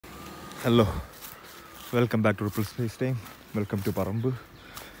Hello, welcome back to ripple space time. Welcome to പറമ്പ്.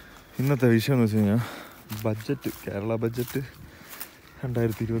 ഇന്നത്തെ വിഷയം എന്ന് വെച്ച് കഴിഞ്ഞാൽ ബഡ്ജറ്റ്, കേരള ബഡ്ജറ്റ്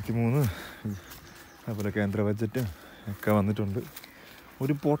 2023, അതുപോലെ കേന്ദ്ര ബഡ്ജറ്റ് ഒക്കെ വന്നിട്ടുണ്ട്.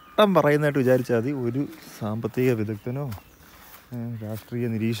 ഒരു പൊട്ടം പറയുന്നതായിട്ട് വിചാരിച്ചാൽ മതി. ഒരു സാമ്പത്തിക വിദഗ്ധനോ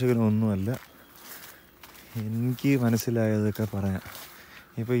രാഷ്ട്രീയ നിരീക്ഷകനോ ഒന്നുമല്ല. എനിക്ക് മനസ്സിലായതൊക്കെ പറയാം.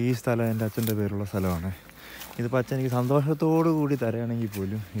 ഇപ്പോൾ ഈ സ്ഥലം എൻ്റെ അച്ഛൻ്റെ പേരുള്ള സ്ഥലമാണ്. ഇതിപ്പോൾ അച്ഛൻ എനിക്ക് സന്തോഷത്തോടു കൂടി തരാണെങ്കിൽ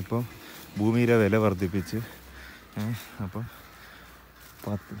പോലും ഇപ്പം ഭൂമിയിലെ വില വർദ്ധിപ്പിച്ച് അപ്പം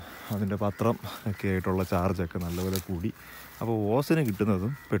അതിൻ്റെ പത്രം ഒക്കെ ആയിട്ടുള്ള ചാർജൊക്കെ നല്ലപോലെ കൂടി. അപ്പോൾ ഓസിന്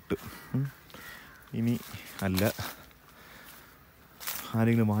കിട്ടുന്നതും പെട്ട്. ഇനി അല്ല,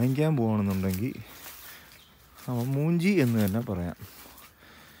 ആരെങ്കിലും വാങ്ങിക്കാൻ പോകണമെന്നുണ്ടെങ്കിൽ അവൻ മൂഞ്ചി എന്ന് തന്നെ പറയാം.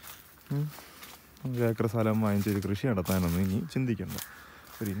 ഒരു ഏക്കർ സ്ഥലം വാങ്ങിച്ചൊരു കൃഷി നടത്താനൊന്നും ഇനി ചിന്തിക്കണ്ട.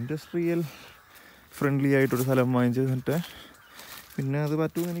 ഒരു ഇൻഡസ്ട്രിയൽ ഫ്രണ്ട്ലി ആയിട്ടൊരു സ്ഥലം വാങ്ങിച്ചിട്ട് പിന്നെ അത്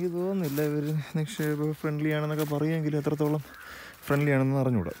പറ്റുമെന്ന് എനിക്ക് തോന്നുന്നില്ല. ഇവർ നിക്ഷേപ ഫ്രണ്ട്ലി ആണെന്നൊക്കെ പറയുമെങ്കിലും എത്രത്തോളം ഫ്രണ്ട്ലി ആണെന്ന്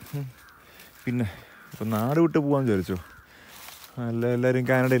അറിഞ്ഞൂടാ. പിന്നെ ഇപ്പം നാട് വിട്ട് പോകാമെന്ന് വിചാരിച്ചോ, അല്ല എല്ലാവരും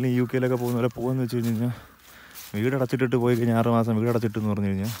കാനഡയിലും UK യിലൊക്കെ പോകുന്നവരെ പോകുമെന്ന് വെച്ച് കഴിഞ്ഞാൽ വീടടച്ചിട്ടിട്ട് പോയി കഴിഞ്ഞാൽ 6 മാസം വീടടച്ചിട്ടെന്ന്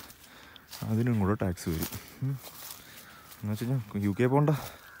പറഞ്ഞു കഴിഞ്ഞാൽ അതിനും കൂടെ ടാക്സ് വരും. എന്ന് വെച്ച് കഴിഞ്ഞാൽ UK പോകണ്ട,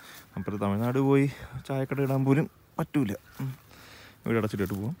 അപ്പോൾ തമിഴ്നാട് പോയി ചായക്കട ഇടാൻ പോലും പറ്റൂല,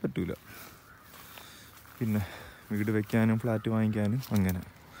 വീടടച്ചിട്ടിട്ട് പോകാൻ പറ്റൂല. പിന്നെ വീട് വയ്ക്കാനും ഫ്ലാറ്റ് വാങ്ങിക്കാനും അങ്ങനെ.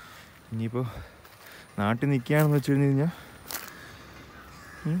 ഇനിയിപ്പോൾ നാട്ടിൽ നിൽക്കുകയാണെന്ന് വെച്ച് കഴിഞ്ഞാൽ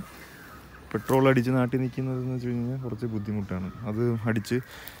പെട്രോൾ അടിച്ച് നാട്ടിൽ നിൽക്കുന്നതെന്ന് വെച്ച് കഴിഞ്ഞാൽ കുറച്ച് ബുദ്ധിമുട്ടാണ്. അത് അടിച്ച്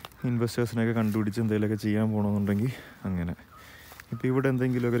ഇൻവെസ്റ്റേഴ്സിനൊക്കെ കണ്ടുപിടിച്ച് എന്തെങ്കിലുമൊക്കെ ചെയ്യാൻ പോകണമെന്നുണ്ടെങ്കിൽ അങ്ങനെ. ഇപ്പോൾ ഇവിടെ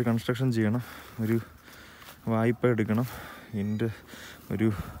എന്തെങ്കിലുമൊക്കെ ഒരു കൺസ്ട്രക്ഷൻ ചെയ്യണം, ഒരു വായ്പ എടുക്കണം, ഒരു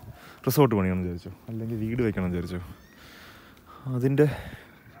റിസോർട്ട് പണിയണമെന്ന് വിചാരിച്ചോ, അല്ലെങ്കിൽ വീട് വയ്ക്കണമെന്ന് വിചാരിച്ചോ, അതിൻ്റെ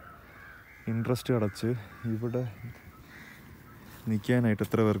ഇൻട്രസ്റ്റ് അടച്ച് ഇവിടെ നിൽക്കാനായിട്ട്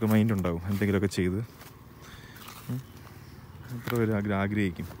എത്ര പേർക്ക് മൈൻഡ് ഉണ്ടാകും? എന്തെങ്കിലുമൊക്കെ ചെയ്ത് എത്ര പേര്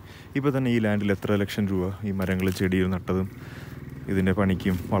ആഗ്രഹിക്കും? ഇപ്പോൾ തന്നെ ഈ ലാൻഡിൽ എത്ര ലക്ഷം രൂപ ഈ മരങ്ങൾ ചെടിയിൽ നട്ടതും ഇതിൻ്റെ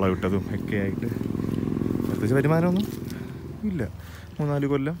പണിക്കും വളമിട്ടതും ഒക്കെ ആയിട്ട് പ്രത്യേകിച്ച് വരുമാനമൊന്നും ഇല്ല.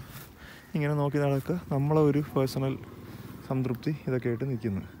 3-4 കൊല്ലം ഇങ്ങനെ നോക്കി നടക്കുക, നമ്മളെ ഒരു പേഴ്സണൽ സംതൃപ്തി ഇതൊക്കെ ആയിട്ട്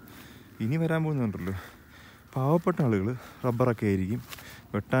നിൽക്കുന്നു. ഇനി വരാൻ പോകുന്നുണ്ടല്ലോ, പാവപ്പെട്ട ആളുകൾ റബ്ബറൊക്കെ ആയിരിക്കും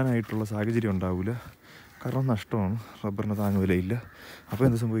വെട്ടാനായിട്ടുള്ള സാഹചര്യം ഉണ്ടാവില്ല. കാരണം നഷ്ടമാണ്, റബ്ബറിന് താങ്ങുവിലയില്ല. അപ്പോൾ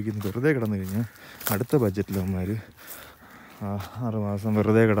എന്ത് സംഭവിക്കുന്നു? വെറുതെ കിടന്നു കഴിഞ്ഞാൽ അടുത്ത ബഡ്ജറ്റിൽ അവന്മാർ 6 മാസം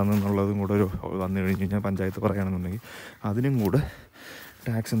വെറുതെ കിടന്നെന്നുള്ളതും കൂടെ വന്നു കഴിഞ്ഞ് കഴിഞ്ഞാൽ പഞ്ചായത്ത് പറയുകയാണെന്നുണ്ടെങ്കിൽ അതിനും കൂടെ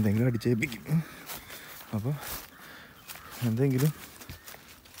ടാക്സ് എന്തെങ്കിലും അടിച്ചേൽപ്പിക്കും. അപ്പോൾ എന്തെങ്കിലും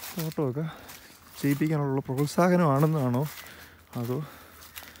ഫോട്ടോയൊക്കെ ചെയ്യിപ്പിക്കാനുള്ള പ്രോത്സാഹനമാണെന്നാണോ അതോ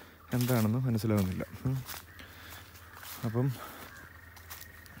എന്താണെന്ന് മനസ്സിലാകുന്നില്ല. അപ്പം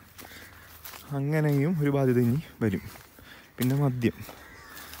അങ്ങനെയും ഒരു ബാധ്യത ഇനി വരും. പിന്നെ മദ്യം,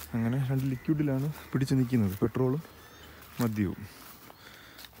 അങ്ങനെ 2 ലിക്വിഡിലാണ് പിടിച്ച് നിൽക്കുന്നത്, പെട്രോളും മദ്യവും.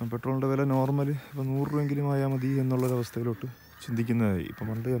 പെട്രോളിൻ്റെ വില നോർമൽ ഇപ്പം 100 രൂപയെങ്കിലും ആയാൽ മതി എന്നുള്ളൊരവസ്ഥയിലോട്ട് ചിന്തിക്കുന്നതായി. ഇപ്പം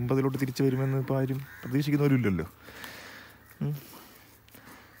പണ്ട് 80 തിരിച്ച് വരുമെന്ന് ഇപ്പോൾ ആരും പ്രതീക്ഷിക്കുന്നവരില്ലല്ലോ.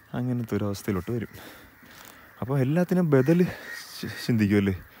 അങ്ങനത്തെ ഒരു അവസ്ഥയിലോട്ട് വരും. അപ്പോൾ എല്ലാത്തിനും ബദൽ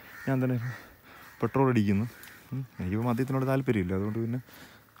ചിന്തിക്കുമല്ലേ. ഞാൻ തന്നെ പെട്രോൾ അടിക്കുന്നു, എനിക്കിപ്പോൾ മദ്യത്തിനോട് താല്പര്യമില്ല, അതുകൊണ്ട് പിന്നെ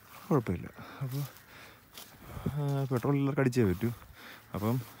കുഴപ്പമില്ല. അപ്പോൾ പെട്രോൾ എല്ലാവർക്കും അടിച്ചേ പറ്റൂ.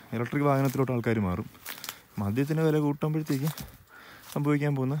 അപ്പം ഇലക്ട്രിക് വാഹനത്തിലോട്ട് ആൾക്കാർ മാറും. മദ്യത്തിന് വില കൂട്ടുമ്പോഴത്തേക്കും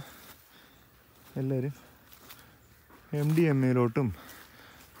സംഭവിക്കാൻ പോകുന്ന എല്ലാവരും MDMA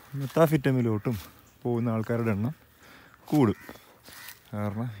മെത്താഫിറ്റമിലോട്ടും പോകുന്ന ആൾക്കാരുടെ എണ്ണം കൂടും.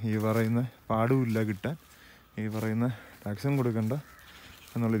 കാരണം ഈ പറയുന്ന പാടുമില്ല കിട്ടാൻ, ഈ പറയുന്ന ടാക്സും കൊടുക്കണ്ട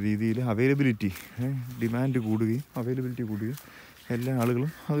എന്നുള്ള രീതിയിൽ ഡിമാൻഡ് കൂടുകയും അവൈലബിലിറ്റി കൂടുകയും എല്ലാ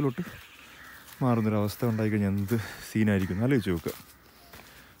ആളുകളും അതിലോട്ട് മാറുന്നൊരവസ്ഥ ഉണ്ടായിക്കഴിഞ്ഞാൽ എന്ത് സീനായിരിക്കും ആലോചിച്ച് നോക്കുക.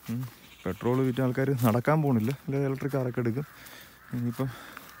 പെട്രോൾ വിറ്റ ആൾക്കാർ നടക്കാൻ പോകണില്ല, അല്ലെങ്കിൽ ഇലക്ട്രിക് കാറൊക്കെ എടുക്കും. ഇനിയിപ്പം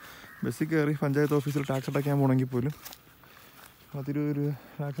ബസ്സിൽ കയറി പഞ്ചായത്ത് ഓഫീസിൽ ടാക്സ് അടയ്ക്കാൻ പോകണമെങ്കിൽ പോലും 10 രൂപ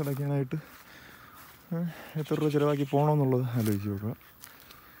ടാക്സ് അടയ്ക്കാനായിട്ട് എത്ര രൂപ ചിലവാക്കി പോകണമെന്നുള്ളത് ആലോചിച്ച് നോക്കുക.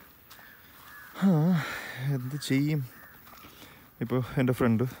 എന്ത് ചെയ്യും? ഇപ്പോൾ എൻ്റെ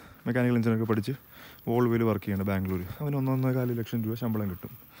ഫ്രണ്ട് മെക്കാനിക്കൽ എഞ്ചിനീയറൊക്കെ പഠിച്ച് വോൾവോയിൽ വർക്ക് ചെയ്യണം ബാംഗ്ലൂർ. അവന് 1.25 ലക്ഷം രൂപ ശമ്പളം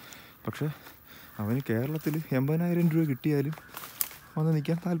കിട്ടും. പക്ഷേ അവന് കേരളത്തിൽ 80,000 രൂപ കിട്ടിയാലും വന്ന്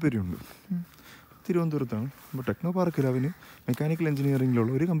നിൽക്കാൻ താല്പര്യമുണ്ട്. തിരുവനന്തപുരത്താണ്. അപ്പോൾ ടെക്നോ പാർക്കിൽ അവന് മെക്കാനിക്കൽ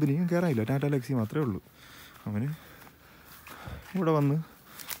എഞ്ചിനീയറിങ്ങിലുള്ള ഒരു കമ്പനിയും കയറാനില്ല, ടാറ്റ ലെക്സി മാത്രമേ ഉള്ളൂ. അവന് ഇവിടെ വന്ന്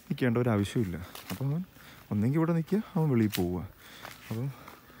നിൽക്കേണ്ട ഒരാവശ്യമില്ല. അപ്പോൾ അവൻ ഒന്നെങ്കിൽ ഇവിടെ നിൽക്കുക, അവൻ വെളിയിൽ പോവുക. അപ്പോൾ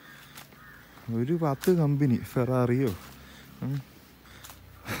ഒരു 10 കമ്പനി, ഫെറാറിയോ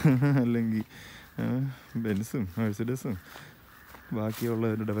അല്ലെങ്കിൽ ബെൻസും മെഴ്സിഡസും ബാക്കിയുള്ള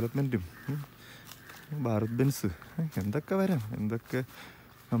ഡെവലപ്മെൻറ്റും ഭാരത് ബെൻസ് എന്തൊക്കെ വരാം, എന്തൊക്കെ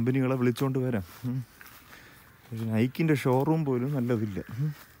കമ്പനികളെ വിളിച്ചുകൊണ്ട് വരാം. ഒരു നൈക്കിൻ്റെ ഷോറൂം പോലും നല്ലതില്ല.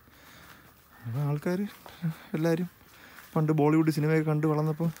 അപ്പോൾ ആൾക്കാർ എല്ലാവരും പണ്ട് ബോളിവുഡ് സിനിമയൊക്കെ കണ്ട്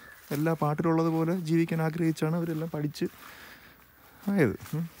വളർന്നപ്പോൾ എല്ലാ പാട്ടിലുള്ളതുപോലെ ജീവിക്കാൻ ആഗ്രഹിച്ചാണ് അവരെല്ലാം പഠിച്ച് ആയത്.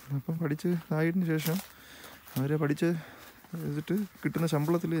 അപ്പം പഠിച്ച് ആയതിന് ശേഷം അവരെ പഠിച്ച് എന്നിട്ട് കിട്ടുന്ന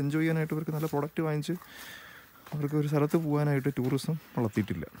ശമ്പളത്തിൽ എൻജോയ് ചെയ്യാനായിട്ട് അവർക്ക് നല്ല പ്രൊഡക്റ്റ് വാങ്ങിച്ച് അവർക്ക് ഒരു സ്ഥലത്ത് പോകാനായിട്ട് ടൂറിസം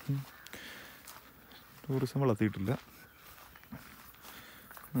വളർത്തിയിട്ടില്ല.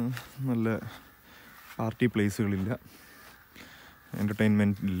 നല്ല പാർട്ടി പ്ലേസുകളില്ല,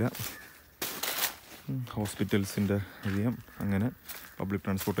 എൻ്റർടൈൻമെൻറ്റ് ഇല്ല, ഹോസ്പിറ്റൽസിൻ്റെ അധികം, അങ്ങനെ പബ്ലിക്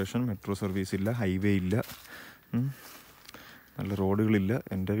ട്രാൻസ്പോർട്ടേഷൻ, മെട്രോ സർവീസ് ഇല്ല, ഹൈവേ ഇല്ല, നല്ല റോഡുകളില്ല.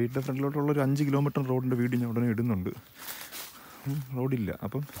 എൻ്റെ വീടിൻ്റെ ഫ്രണ്ടിലോട്ടുള്ള ഒരു 5 കിലോമീറ്റർ റോഡിൻ്റെ വീട് ഞാൻ ഉടനെ ഇടുന്നുണ്ട്. റോഡില്ല.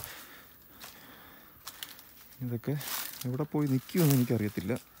 അപ്പം ഇതൊക്കെ എവിടെ പോയി നിൽക്കുമെന്ന്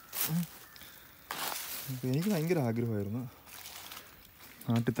എനിക്കറിയത്തില്ല. അപ്പോൾ എനിക്ക് ഭയങ്കര ആഗ്രഹമായിരുന്നു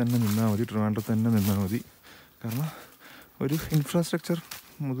നാട്ടിൽ തന്നെ നിന്നാൽ മതി, ട്രിവാൻഡ്രത്ത് തന്നെ നിന്നാൽ മതി. കാരണം ഒരു ഇൻഫ്രാസ്ട്രക്ചർ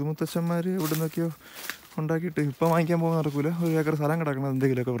മുതുമുത്തച്ഛന്മാർ എവിടെ നിന്നൊക്കെയോ ഉണ്ടാക്കിയിട്ട് ഇപ്പം വാങ്ങിക്കാൻ പോകാൻ നടക്കില്ല. 1 ഏക്കർ സ്ഥലം കിടക്കണം,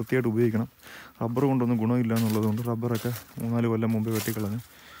 എന്തെങ്കിലുമൊക്കെ വൃത്തിയായിട്ട് ഉപയോഗിക്കണം. റബ്ബർ കൊണ്ടൊന്നും ഗുണമില്ല എന്നുള്ളതുകൊണ്ട് റബ്ബറൊക്കെ 3-4 കൊല്ലം മുമ്പേ വെട്ടിക്കളഞ്ഞ്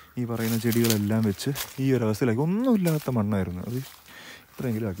ഈ പറയുന്ന ചെടികളെല്ലാം വെച്ച് ഈ ഒരു അവസ്ഥയിലാക്കി. ഒന്നുമില്ലാത്ത മണ്ണായിരുന്നു അത്,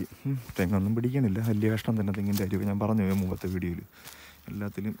 ഇത്രയെങ്കിലും ആക്കി. തെങ്ങൊന്നും പിടിക്കണില്ല, വലിയ കഷ്ടം തന്നെ തെങ്ങിൻ്റെ അരിയൊക്കെ. ഞാൻ പറഞ്ഞു മുമ്പത്തെ വീഡിയോയിൽ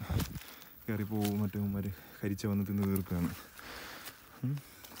എല്ലാത്തിലും കയറിപ്പോവും, മറ്റേമാർ കരിച്ച വന്ന് തിന്ന് തീർക്കുകയാണ്.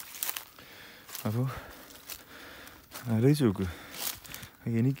 അപ്പോൾ ആലോചിച്ച് നോക്ക്,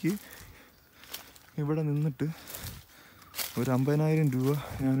 എനിക്ക് ഇവിടെ നിന്നിട്ട് ഒരു 50,000 രൂപ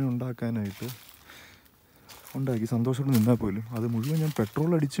ഞാൻ ഉണ്ടാക്കി സന്തോഷത്തോടെ നിന്നാൽ പോലും അത് മുഴുവൻ ഞാൻ പെട്രോൾ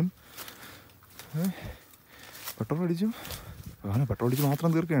അടിച്ചും പെട്രോൾ അടിച്ച് മാത്രം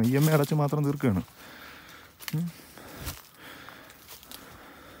തീർക്കുകയാണ്, EMI അടച്ച് മാത്രം തീർക്കുകയാണ്.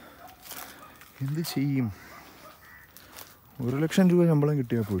 എന്ത് ചെയ്യും? 1 ലക്ഷം രൂപ ശമ്പളം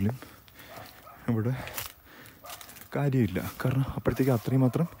കിട്ടിയാൽ പോലും ഇവിടെ കാര്യമില്ല. കാരണം അപ്പോഴത്തേക്ക് അത്രയും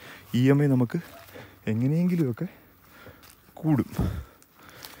മാത്രം EMI നമുക്ക് എങ്ങനെയെങ്കിലുമൊക്കെ കൂടും.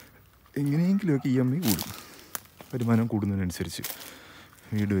 EMI കൂടും, വരുമാനം കൂടുന്നതിനനുസരിച്ച്.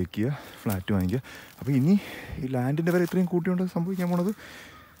 വീട് വയ്ക്കുക, ഫ്ലാറ്റ് വാങ്ങിക്കുക. അപ്പോൾ ഇനി ഈ ലാൻഡിൻ്റെ വില ഇത്രയും കൂട്ടിക്കൊണ്ട് സംഭവിക്കാൻ പോണത്,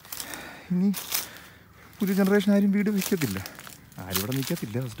 ഇനി പുതിയ ജനറേഷൻ ആരും വീട് വയ്ക്കത്തില്ല. ആരും ഇവിടെ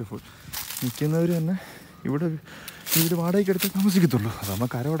നിൽക്കത്തില്ല. ഫസ്റ്റ് ഓഫ് ഓൾ നിൽക്കുന്നവർ തന്നെ ഇവിടെ വീട് വാടകയ്ക്ക് എടുത്ത് താമസിക്കത്തുള്ളൂ. അതാകുമ്പോൾ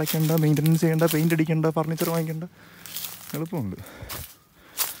കരം അടയ്ക്കേണ്ട, മെയിൻ്റനൻസ് ചെയ്യേണ്ട, പെയിൻ്റ് അടിക്കേണ്ട, ഫർണിച്ചർ വാങ്ങിക്കേണ്ട, എളുപ്പമുണ്ട്.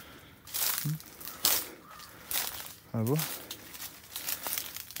 അപ്പോൾ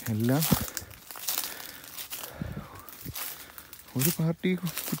എല്ലാം ഒരു പാർട്ടി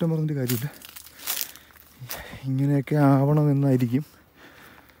കുറ്റം പറഞ്ഞിട്ട് കാര്യമില്ല. ഇങ്ങനെയൊക്കെ ആവണമെന്നായിരിക്കും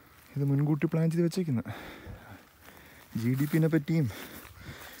ഇത് മുൻകൂട്ടി പ്ലാൻ ചെയ്ത് വെച്ചേക്കുന്നത്. GDP പറ്റിയും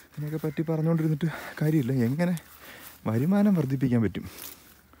ഇതിനൊക്കെ പറ്റി പറഞ്ഞുകൊണ്ടിരുന്നിട്ട് കാര്യമില്ല. എങ്ങനെ വരുമാനം വർദ്ധിപ്പിക്കാൻ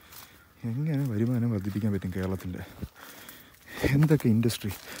പറ്റും കേരളത്തിൻ്റെ? എന്തൊക്കെ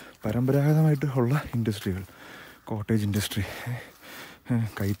ഇൻഡസ്ട്രി, പരമ്പരാഗതമായിട്ട് ഉള്ള ഇൻഡസ്ട്രികൾ, കോട്ടേജ് ഇൻഡസ്ട്രി,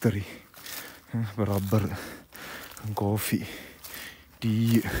 കൈത്തറി, റബ്ബർ, കോഫി, ടീ,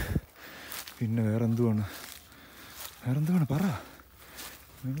 പിന്നെ വേറെന്തുവാണ് പറ,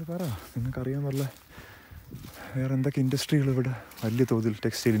 നിങ്ങൾക്കറിയാൻ വല്ല വേറെ എന്തൊക്കെ ഇൻഡസ്ട്രികൾ ഇവിടെ വലിയ തോതിൽ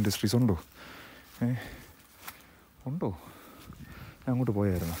ടെക്സ്റ്റൈൽ ഇൻഡസ്ട്രീസ് ഉണ്ടോ? ഉണ്ടോ? ഞാൻ അങ്ങോട്ട്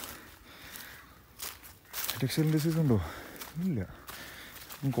പോയായിരുന്നു. ടെക്സ്റ്റൈൽ ഇൻഡസ്ട്രീസ് ഉണ്ടോ? ഇല്ല.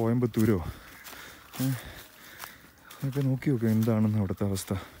 കോയമ്പത്തൂരോ ഒക്കെ നോക്കി എന്താണെന്ന് അവിടുത്തെ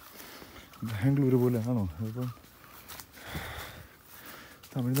അവസ്ഥ. ബാംഗ്ലൂർ പോലെയാണോ? ഇപ്പം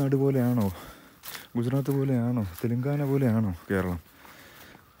തമിഴ്നാട് പോലെയാണോ? ഗുജറാത്ത് പോലെയാണോ? തെലുങ്കാന പോലെയാണോ കേരളം?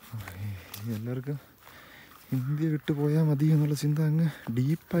 എല്ലാവർക്കും ഇന്ത്യ വിട്ടു പോയാൽ മതി എന്നുള്ള ചിന്ത അങ്ങ്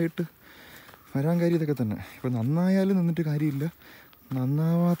ഡീപ്പായിട്ട് വരാൻ കാര്യം ഇതൊക്കെ തന്നെ. ഇപ്പം നന്നായാലും നിന്നിട്ട് കാര്യമില്ല,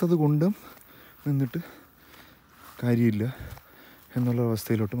 നന്നാവാത്തത് കൊണ്ടും നിന്നിട്ട് കാര്യമില്ല എന്നുള്ള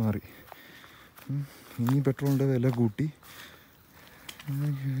അവസ്ഥയിലോട്ട് മാറി. ഇനി പെട്രോളിൻ്റെ വില കൂട്ടി,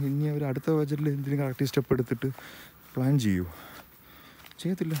 ഇനി അവർ അടുത്ത ബജറ്റിൽ എന്തെങ്കിലും കറക്റ്റ് സ്റ്റെപ്പ് എടുത്തിട്ട് പ്ലാൻ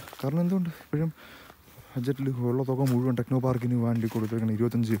ചെയ്യത്തില്ല. കാരണം എന്തുകൊണ്ട്? ഇപ്പോഴും ബജറ്റിൽ ഉള്ള തുക മുഴുവൻ ടെക്നോ പാർക്കിന് വേണ്ടി കൊടുത്തേക്കണം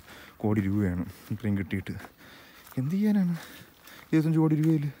 25 കോടി രൂപയാണ്. ഇത്രയും കിട്ടിയിട്ട് എന്ത് ചെയ്യാനാണ്? 25 കോടി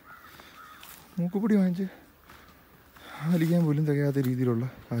രൂപയിൽ മൂക്കുപൊടി വാങ്ങിച്ച് അലിക്കാൻ പോലും തികയാത്ത രീതിയിലുള്ള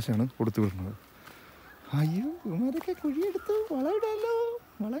കാശാണ് കൊടുത്തു വിടുന്നത്. അയ്യോ, ഇവന്മാരൊക്കെ കുഴിയെടുത്ത് വളം ഇടാമല്ലോ,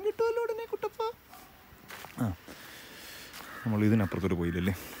 വളം കിട്ടുമല്ലോ ഉടനെ കുട്ടപ്പ. നമ്മൾ ഇതിനപ്പുറത്തോട്ട്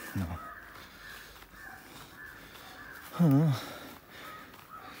പോയില്ലല്ലേ.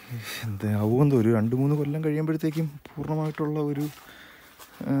 എന്താവുമെന്തോ ഒരു 2-3 കൊല്ലം കഴിയുമ്പോഴത്തേക്കും പൂർണ്ണമായിട്ടുള്ള ഒരു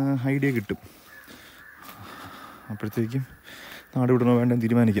ഐഡിയ കിട്ടും. അപ്പോഴത്തേക്കും നാട് വിടണോ വേണ്ടെന്ന്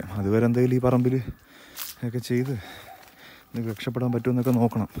തീരുമാനിക്കാം. അതുവരെ എന്തെങ്കിലും ഈ പറമ്പിൽ ഒക്കെ ചെയ്ത് നിങ്ങൾക്ക് രക്ഷപ്പെടാൻ പറ്റുമെന്നൊക്കെ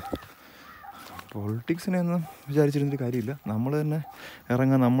നോക്കണം. പൊളിറ്റിക്സിനെ ഒന്നും വിചാരിച്ചിരുന്നൊരു കാര്യമില്ല. നമ്മൾ തന്നെ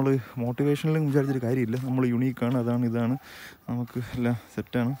ഇറങ്ങാൻ, നമ്മൾ മോട്ടിവേഷനിലും വിചാരിച്ചൊരു കാര്യമില്ല. നമ്മൾ യുണീക്കാണ്, അതാണ് ഇതാണ്, നമുക്ക് എല്ലാം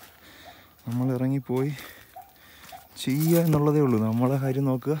സെറ്റാണ്. നമ്മൾ ഇറങ്ങിപ്പോയി ചെയ്യുക എന്നുള്ളതേ ഉള്ളൂ. നമ്മളെ കാര്യം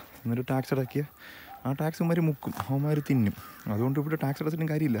നോക്കുക, എന്നിട്ട് ടാക്സ് അടയ്ക്കുക. ആ ടാക്സ് ഇവന്മാർ മുക്കും, അവന്മാർ തിന്നും. അതുകൊണ്ട് ഇവിടെ ടാക്സ് അടച്ചിട്ടും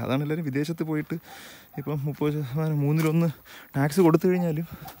കാര്യമില്ല. അതാണ് എല്ലാവരും വിദേശത്ത് പോയിട്ട് ഇപ്പം 30% 1/3 ടാക്സ് കൊടുത്തു കഴിഞ്ഞാലും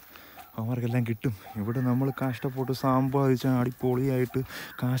അവന്മാർക്കെല്ലാം കിട്ടും. ഇവിടെ നമ്മൾ കഷ്ടപ്പെട്ട് സമ്പാദിച്ച് അടിപൊളിയായിട്ട്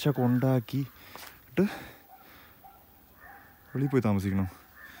കാശൊക്കെ ഉണ്ടാക്കിയിട്ട് വെളിയിൽ പോയി താമസിക്കണം.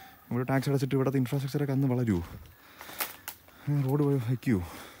 ഇവിടെ ടാക്സ് അടച്ചിട്ട് ഇവിടുത്തെ ഇൻഫ്രാസ്ട്രക്ചറൊക്കെ അന്ന് വളരുമോ? റോഡ് പോയി വയ്ക്കുമോ?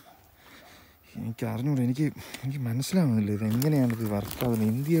 എനിക്ക് അറിഞ്ഞൂടെ. എനിക്ക് മനസ്സിലാവുന്നില്ല ഇതെങ്ങനെയാണിത് വർക്കാവുന്നത്.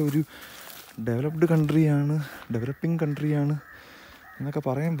 ഇന്ത്യ ഒരു ഡെവലപ്ഡ് കൺട്രിയാണ്, ഡെവലപ്പിംഗ് കൺട്രിയാണ് എന്നൊക്കെ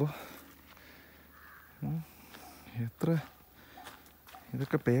പറയുമ്പോൾ എത്ര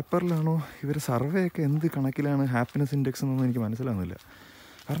ഇതൊക്കെ പേപ്പറിലാണോ ഇവർ സർവേ ഒക്കെ എന്ത് കണക്കിലാണ് ഹാപ്പിനെസ് ഇൻഡെക്സ് എന്നൊന്നും എനിക്ക് മനസ്സിലാവുന്നില്ല.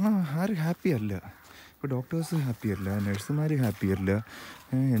 കാരണം ആരും ഹാപ്പിയല്ല. ഇപ്പോൾ ഡോക്ടേഴ്സ് ഹാപ്പിയല്ല, നഴ്സുമാർ ഹാപ്പിയല്ല,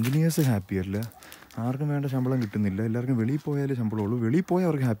 എൻജിനീയേഴ്സ് ഹാപ്പിയല്ല. ആർക്കും വേണ്ട ശമ്പളം കിട്ടുന്നില്ല. എല്ലാവർക്കും വെളിയിൽ പോയാലേ ശമ്പളമുള്ളൂ. വെളിയിൽ പോയാൽ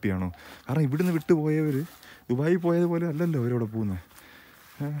അവർക്ക് ഹാപ്പിയാണോ? കാരണം ഇവിടുന്ന് വിട്ടു പോയവർ ദുബായിൽ പോയതുപോലെ അല്ലല്ലോ അവരവിടെ പോകുന്നത്.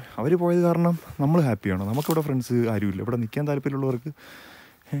 അവർ പോയത് കാരണം നമ്മൾ ഹാപ്പിയാണോ? നമുക്കിവിടെ ഫ്രണ്ട്സ് ആരുമില്ല. ഇവിടെ നിൽക്കാൻ താല്പര്യമുള്ളവർക്ക്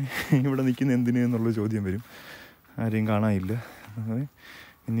ഇവിടെ നിൽക്കുന്ന എന്തിന് എന്നുള്ളൊരു ചോദ്യം വരും. ആരെയും കാണാനില്ല.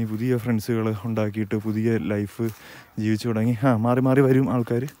 ഇനി പുതിയ ഫ്രണ്ട്സുകൾ ഉണ്ടാക്കിയിട്ട് പുതിയ ലൈഫ് ജീവിച്ചു തുടങ്ങി മാറി മാറി വരും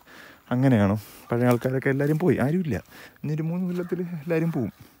ആൾക്കാർ. അങ്ങനെയാണോ? പഴയ ആൾക്കാരൊക്കെ എല്ലാവരും പോയി, ആരുമില്ല. ഇനി ഒരു 3 കൊല്ലത്തിൽ എല്ലാവരും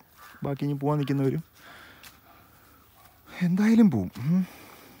പോവും. ബാക്കി ഇനി പോകാൻ നിൽക്കുന്നവരും എന്തായാലും പോവും.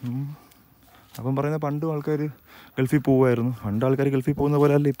 അപ്പം പറയുന്ന പണ്ടും ആൾക്കാർ ഗൾഫിൽ പോവുമായിരുന്നു. പണ്ട് ആൾക്കാർ ഗൾഫിൽ പോകുന്ന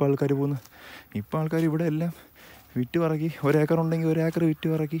പോലെ അല്ല ഇപ്പോൾ ആൾക്കാർ പോകുന്നത്. ഇപ്പോൾ ആൾക്കാർ ഇവിടെ എല്ലാം വിറ്റ് പറക്കി, 1 ഏക്കർ ഉണ്ടെങ്കിൽ 1 ഏക്കർ വിറ്റ്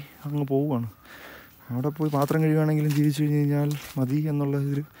പറക്കി അങ്ങ് പോവുകയാണ്. അവിടെ പോയി പാത്രം കഴിയുകയാണെങ്കിലും ജീവിച്ചു കഴിഞ്ഞ് കഴിഞ്ഞാൽ മതി എന്നുള്ള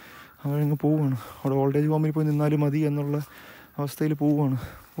ഇതിൽ അവരങ്ങ് പോവുകയാണ്. അവിടെ ഓൾഡ് ഏജ് ഹോമിൽ പോയി നിന്നാലും മതി എന്നുള്ള അവസ്ഥയിൽ പോവുകയാണ്.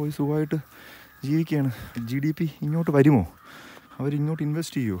 പോയി സുഖമായിട്ട് ജീവിക്കുകയാണ്. GDP ഇങ്ങോട്ട് വരുമോ? അവരിങ്ങോട്ട്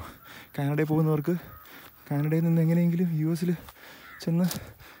ഇൻവെസ്റ്റ് ചെയ്യുമോ? കാനഡയിൽ പോകുന്നവർക്ക് കാനഡയിൽ നിന്ന് എങ്ങനെയെങ്കിലും US ചെന്ന്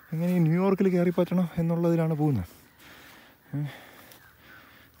എങ്ങനെയും ന്യൂയോർക്കിൽ കയറി പറ്റണം എന്നുള്ളതിലാണ് പോകുന്നത്.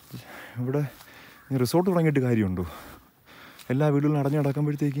 ഇവിടെ റിസോർട്ട് തുടങ്ങിയിട്ട് കാര്യമുണ്ടോ? എല്ലാ വീടുകളും അടഞ്ഞു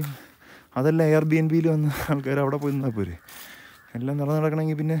നടക്കുമ്പോഴത്തേക്കും അതെല്ലാം Airbnb വന്ന് ആൾക്കാർ അവിടെ പോയി നിന്നാൽ പോരെ. എല്ലാം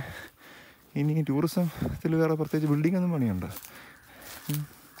നടക്കണമെങ്കിൽ പിന്നെ ഇനി ടൂറിസത്തിൽ വേറെ പ്രത്യേകിച്ച് ബിൽഡിംഗ് ഒന്നും പണിയുണ്ടോ?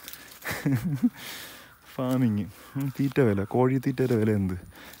 ഫാമിങ്, തീറ്റ വില, കോഴിത്തീറ്റയുടെ വില എന്ത്,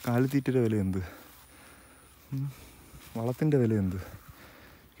 കാലിത്തീറ്റയുടെ വില എന്ത്, വളത്തിൻ്റെ വില എന്ത്,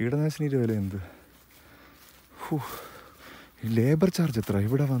 കീടനാശിനിയുടെ വില എന്ത്, ലേബർ ചാർജ് എത്ര?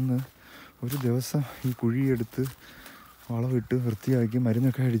 ഇവിടെ വന്ന് ഒരു ദിവസം ഈ കുഴിയെടുത്ത് വളമിട്ട് വൃത്തിയാക്കി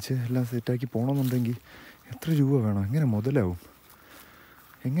മരുന്നൊക്കെ അടിച്ച് എല്ലാം സെറ്റാക്കി പോകണമെന്നുണ്ടെങ്കിൽ എത്ര രൂപ വേണം? എങ്ങനെ മുതലാവും?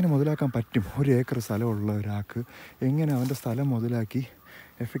 എങ്ങനെ മുതലാക്കാൻ പറ്റും? 1 ഏക്കർ സ്ഥലമുള്ള ഒരാൾക്ക് എങ്ങനെ അവൻ്റെ സ്ഥലം മുതലാക്കി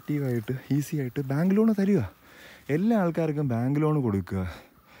എഫക്റ്റീവായിട്ട് ഈസി ആയിട്ട് ബാങ്ക് ലോണ് തരിക? എല്ലാ ആൾക്കാർക്കും ബാങ്ക് ലോണ് കൊടുക്കുക.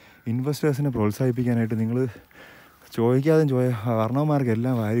 ഇൻവെസ്റ്റേഴ്സിനെ പ്രോത്സാഹിപ്പിക്കാനായിട്ട് നിങ്ങൾ ചോദിക്കാതെ വർണ്ണവന്മാർക്ക്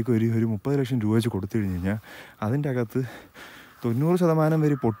എല്ലാം വാരിക്കും ഒരു 30 ലക്ഷം രൂപ വെച്ച് കൊടുത്തു കഴിഞ്ഞ് കഴിഞ്ഞാൽ അതിൻ്റെ അകത്ത് 90%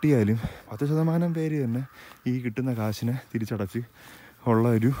 പേര് പൊട്ടിയാലും 10% പേര് തന്നെ ഈ കിട്ടുന്ന കാശിനെ തിരിച്ചടച്ച് ഉള്ള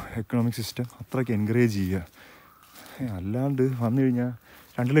ഒരു എക്കണോമിക് സിസ്റ്റം അത്രയ്ക്ക് എൻകറേജ് ചെയ്യുക. അല്ലാണ്ട് വന്നു കഴിഞ്ഞാൽ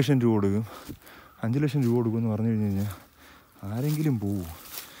 2 ലക്ഷം രൂപ കൊടുക്കും, 5 ലക്ഷം രൂപ കൊടുക്കും എന്ന് പറഞ്ഞു കഴിഞ്ഞ് കഴിഞ്ഞാൽ ആരെങ്കിലും പോവും?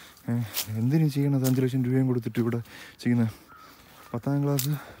 എന്തിനു ചെയ്യണത്? 5 ലക്ഷം രൂപയും കൊടുത്തിട്ട് ഇവിടെ ചെയ്യുന്ന 10ാം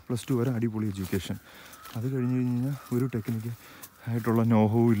ക്ലാസ് +2 വരെ അടിപൊളി എഡ്യൂക്കേഷൻ. അത് കഴിഞ്ഞ് കഴിഞ്ഞാൽ ഒരു ടെക്നിക്ക് ആയിട്ടുള്ള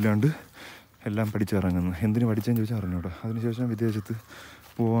നോഹവും ഇല്ലാണ്ട് എല്ലാം പഠിച്ചിറങ്ങുന്നു. എന്തിനു പഠിച്ചതെന്ന് ചോദിച്ചാൽ അറിഞ്ഞൂടാ. അതിനുശേഷം വിദേശത്ത്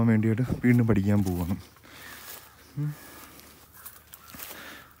പോകാൻ വേണ്ടിയിട്ട് വീണ്ടും പഠിക്കാൻ പോകണം.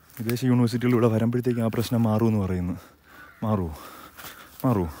 വിദേശ യൂണിവേഴ്സിറ്റികളിലൂടെ വരുമ്പോഴത്തേക്കും ആ പ്രശ്നം മാറുമെന്ന് പറയുന്നു.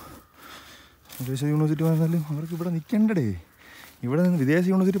 മാറുമോ? വിദേശ യൂണിവേഴ്സിറ്റി വന്നാലും അവർക്ക് ഇവിടെ നിൽക്കണ്ടേ? ഇവിടെ നിന്ന് വിദേശ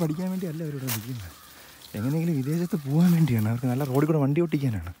യൂണിവേഴ്സിറ്റി പഠിക്കാൻ വേണ്ടി അല്ല അവരിവിടെ നിൽക്കുന്നത്. എങ്ങനെയെങ്കിലും വിദേശത്ത് പോകാൻ വേണ്ടിയാണ്. അവർക്ക് നല്ല റോഡിൽ കൂടെ വണ്ടി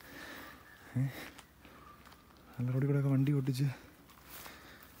ഓട്ടിക്കാനാണ്. നല്ല റോഡിൽ കൂടെയൊക്കെ വണ്ടി ഓട്ടിച്ച്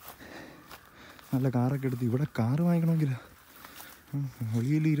നല്ല കാറൊക്കെ എടുത്ത് ഇവിടെ കാറ് വാങ്ങിക്കണമെങ്കിൽ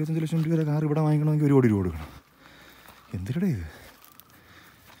വെളിയിൽ 25 ലക്ഷം രൂപയുടെ കാർ ഇവിടെ വാങ്ങിക്കണമെങ്കിൽ 1 കോടി രൂപ കൊടുക്കണം. എന്തിനടേ ഇത്?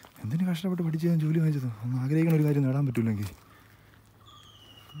 എന്തിനു കഷ്ടപ്പെട്ട് പഠിച്ച് ഞാൻ ജോലി വാങ്ങിച്ചത്? ഒന്ന് ആഗ്രഹിക്കുന്ന ഒരു കാര്യം നേടാൻ പറ്റില്ലെങ്കിൽ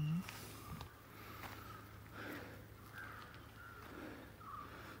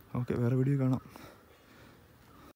ഓക്കെ, വേറെ വീഡിയോ കാണാം.